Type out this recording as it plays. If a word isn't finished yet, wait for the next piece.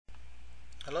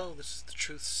Hello, this is the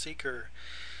Truth Seeker.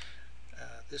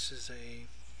 This is a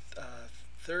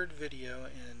third video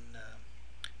in a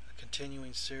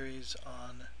continuing series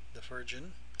on the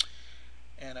Virgin,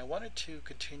 and I wanted to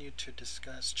continue to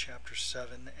discuss Chapter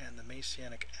 7 and the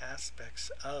Messianic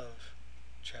aspects of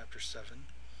Chapter 7.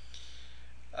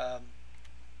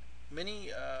 Many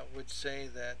would say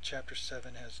that Chapter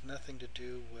 7 has nothing to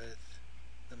do with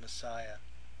the Messiah.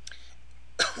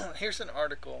 Here's an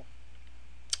article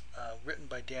written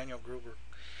by Daniel Gruber,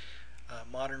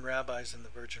 Modern Rabbis and the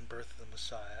Virgin Birth of the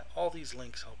Messiah. All these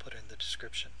links I'll put in the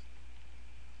description.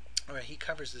 Alright, he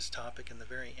covers this topic in the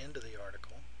very end of the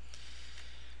article,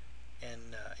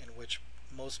 in which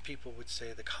most people would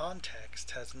say the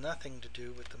context has nothing to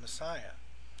do with the Messiah.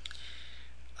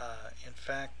 In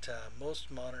fact,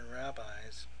 most modern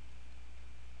rabbis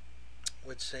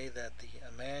would say that the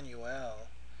Emmanuel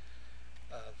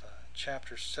of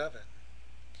chapter 7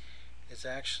 is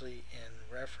actually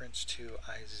in reference to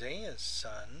Isaiah's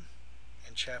son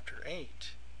in chapter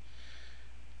 8,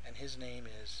 and his name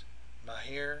is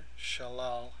Maher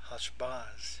Shalal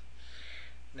Hashbaz.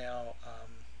 Now,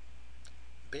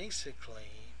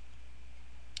 basically,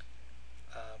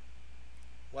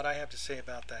 what I have to say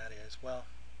about that is, well,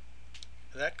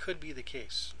 that could be the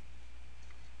case.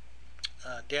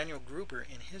 Daniel Gruber,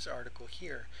 in his article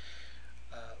here,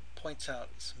 points out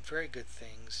some very good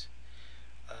things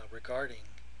regarding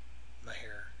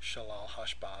Maher Shalal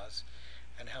Hashbaz,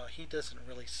 and how he doesn't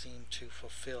really seem to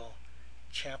fulfill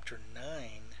chapter 9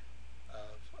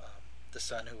 of the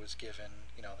son who was given,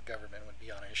 the government would be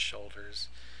on his shoulders.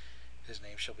 His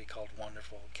name shall be called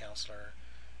Wonderful Counselor,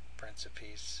 Prince of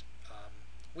Peace.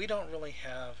 We don't really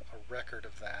have a record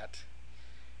of that,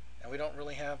 and we don't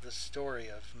really have the story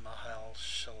of Maher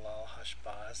Shalal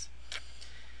Hashbaz.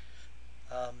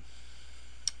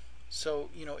 So,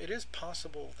 it is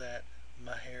possible that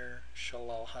Maher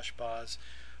Shalal Hashbaz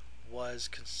was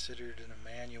considered an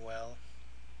Emmanuel,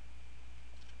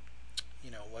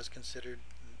 was considered,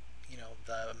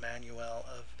 the Emmanuel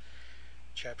of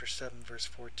chapter 7, verse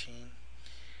 14.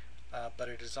 But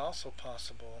it is also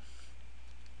possible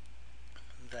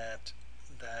that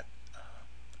that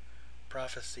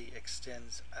prophecy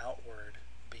extends outward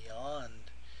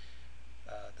beyond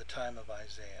the time of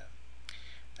Isaiah.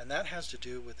 And that has to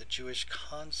do with the Jewish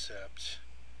concept,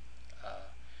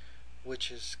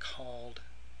 which is called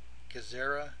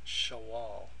Gezerah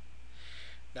Shawal.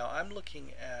 Now, I'm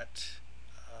looking at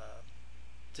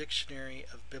Dictionary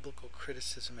of Biblical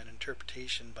Criticism and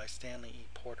Interpretation by Stanley E.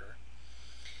 Porter.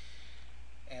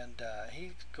 And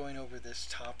he's going over this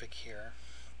topic here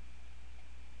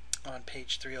on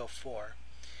page 304,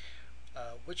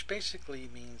 which basically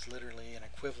means literally an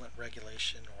equivalent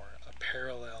regulation or a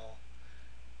parallel.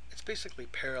 It's basically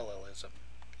parallelism,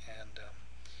 and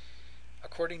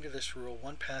according to this rule,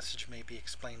 one passage may be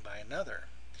explained by another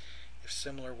if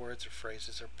similar words or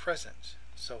phrases are present.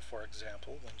 So, for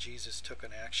example, when Jesus took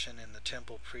an action in the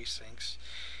temple precincts,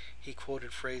 he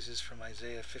quoted phrases from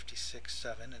Isaiah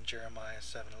 56:7 and Jeremiah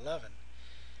 7:11,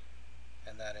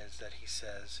 and that is that he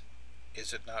says,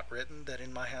 "Is it not written that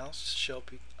in my house shall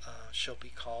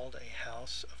be called a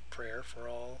house of prayer for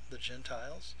all the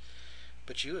Gentiles?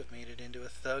 But you have made it into a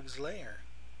thug's lair."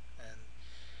 And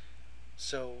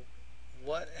so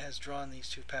what has drawn these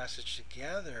two passages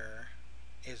together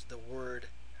is the word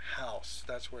house.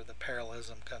 That's where the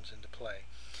parallelism comes into play.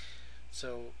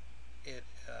 So it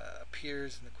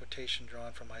appears in the quotation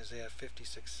drawn from Isaiah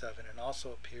 56:7 and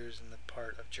also appears in the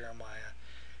part of Jeremiah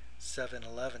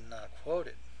 7:11 not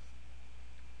quoted.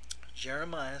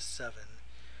 Jeremiah 7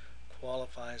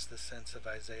 qualifies the sense of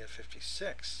Isaiah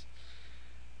 56.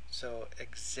 So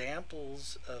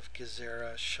examples of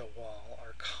Gezerah Shawal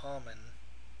are common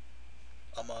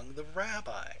among the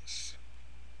rabbis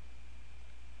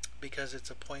because its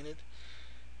appointed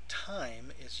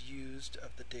time is used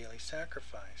of the daily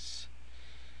sacrifice.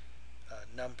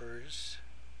 Numbers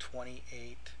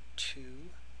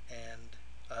 28:2 and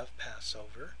of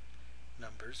Passover,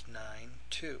 Numbers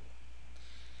 9:2.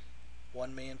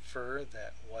 One may infer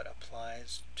that what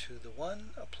applies to the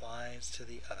one applies to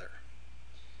the other.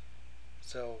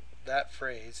 So that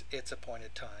phrase, its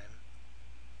appointed time,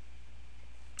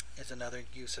 is another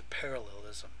use of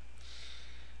parallelism.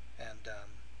 And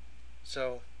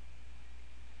so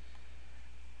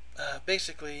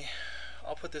basically,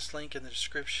 I'll put this link in the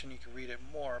description. You can read it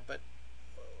more. But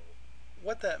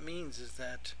what that means is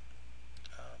that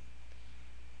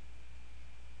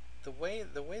the way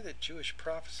that Jewish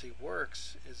prophecy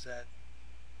works is that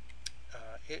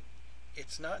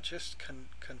it's not just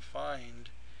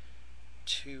confined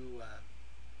to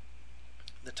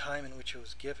the time in which it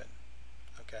was given.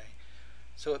 Okay,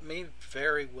 So it may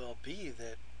very well be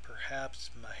that perhaps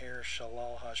Maher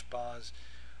Shalal Hashbaz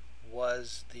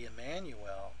was the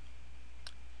Emmanuel.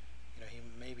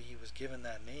 Maybe he was given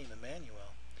that name,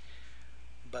 Emmanuel.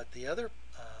 But the other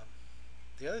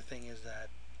thing is that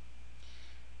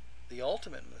the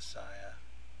ultimate Messiah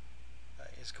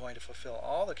is going to fulfill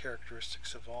all the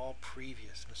characteristics of all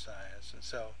previous messiahs, and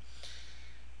so,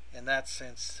 in that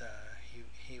sense,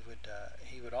 he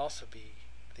would also be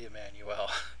the Emmanuel.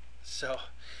 So,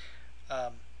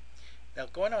 now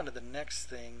going on to the next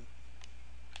thing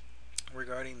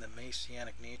regarding the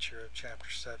messianic nature of chapter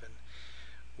 7,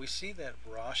 we see that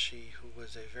Rashi, who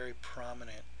was a very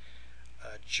prominent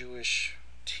Jewish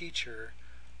teacher,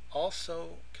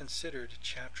 also considered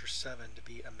chapter 7 to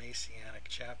be a messianic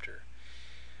chapter.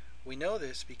 We know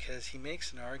this because he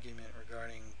makes an argument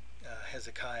regarding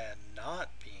Hezekiah not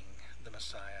being the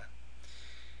Messiah.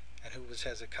 And who was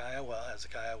Hezekiah? Well,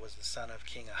 Hezekiah was the son of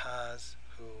King Ahaz,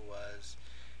 who was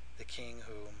the king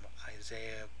whom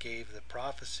Isaiah gave the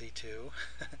prophecy to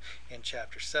in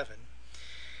chapter 7.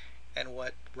 And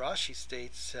what Rashi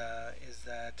states is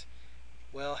that,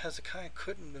 well, Hezekiah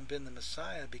couldn't have been the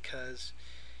Messiah because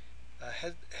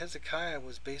Hezekiah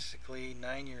was basically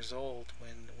 9 years old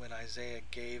when Isaiah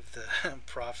gave the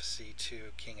prophecy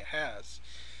to King Ahaz.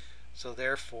 So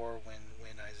therefore,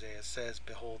 when Isaiah says,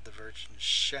 "Behold, the virgin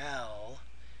shall,"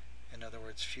 in other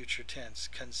words, future tense,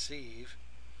 conceive,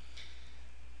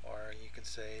 or you can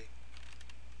say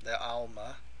the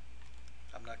Alma.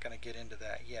 I'm not going to get into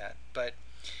that yet, but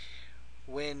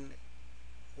when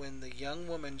the young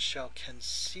woman shall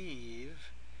conceive,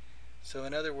 so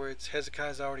in other words,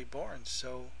 Hezekiah is already born,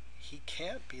 so he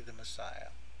can't be the Messiah.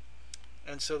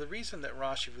 And so the reason that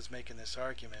Rashi was making this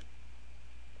argument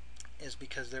is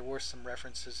because there were some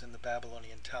references in the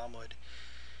Babylonian Talmud,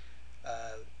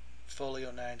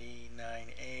 Folio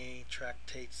 99a,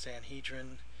 Tractate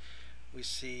Sanhedrin. We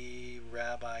see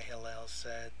Rabbi Hillel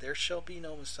said, "There shall be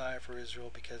no Messiah for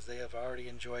Israel because they have already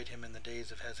enjoyed him in the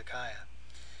days of Hezekiah."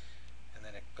 And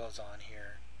then it goes on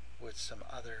here with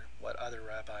what other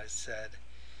rabbis said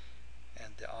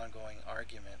and the ongoing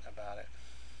argument about it.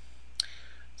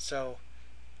 So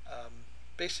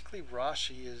basically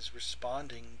Rashi is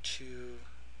responding to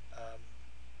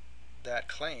that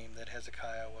claim that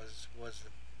Hezekiah was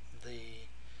the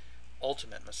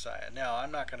ultimate Messiah. Now,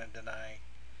 I'm not going to deny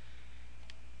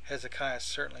Hezekiah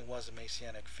certainly was a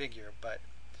messianic figure, but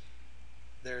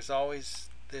there's always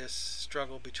this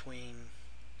struggle between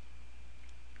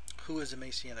who is a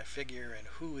messianic figure and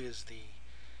who is the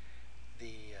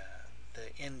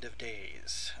end of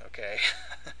days. Okay,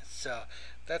 so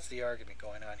that's the argument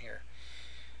going on here,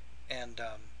 and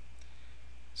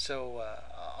so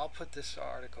I'll put this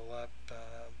article up,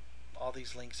 all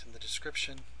these links in the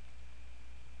description.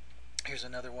 Here's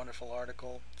another wonderful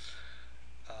article,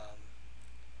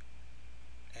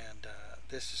 and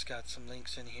this has got some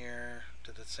links in here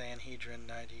to the Sanhedrin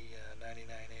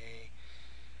 99a.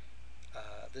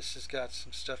 This has got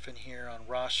some stuff in here on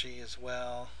Rashi as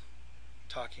well,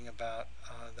 talking about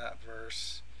that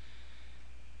verse.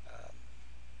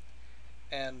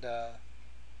 And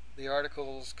the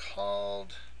article is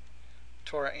called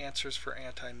Torah Answers for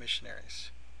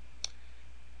Anti-Missionaries.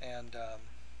 And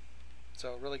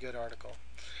so a really good article.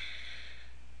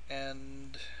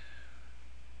 And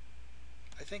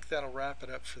I think that'll wrap it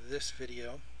up for this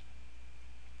video.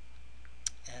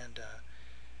 And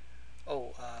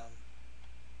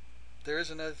there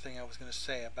is another thing I was going to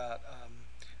say about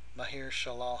Maher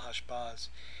Shalal Hashbaz.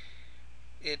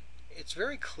 It's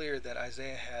very clear that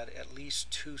Isaiah had at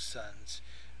least 2 sons,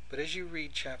 but as you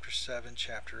read chapter 7,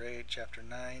 chapter 8, chapter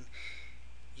 9,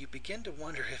 you begin to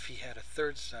wonder if he had a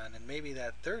 3rd son, and maybe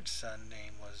that 3rd son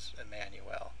name was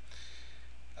Emmanuel.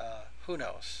 Who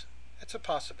knows? It's a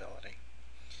possibility.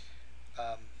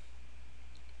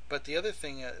 But the other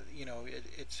thing,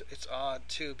 it's odd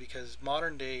too, because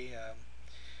modern day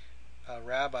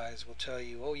rabbis will tell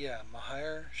you, oh yeah,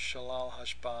 Maher Shalal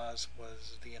Hashbaz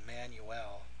was the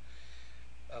Emmanuel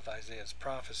of Isaiah's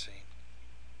prophecy.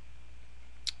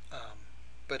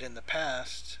 But in the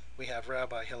past, we have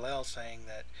Rabbi Hillel saying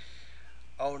that,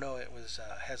 oh no, it was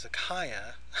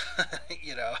Hezekiah,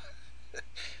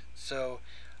 So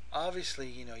obviously,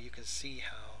 you can see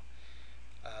how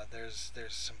there's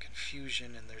some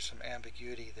confusion and there's some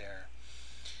ambiguity there,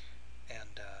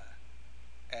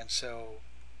 and so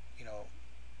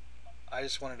I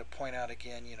just wanted to point out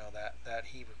again, that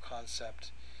Hebrew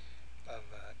concept of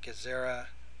Gezerah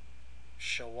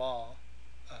Shawah,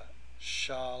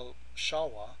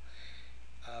 Shalwa,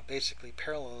 basically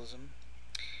parallelism,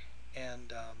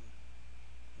 and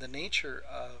the nature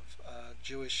of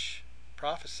Jewish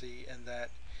prophecy, and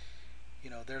that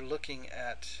they're looking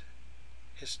at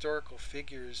historical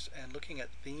figures and looking at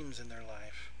themes in their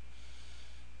life,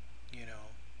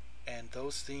 and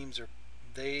those themes are,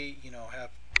 they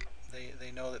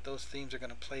know that those themes are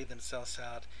going to play themselves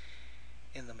out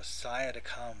in the Messiah to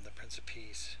come, the Prince of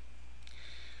Peace.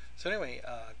 So anyway,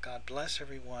 God bless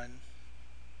everyone.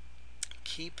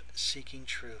 Keep seeking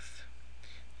truth,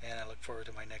 and I look forward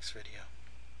to my next video.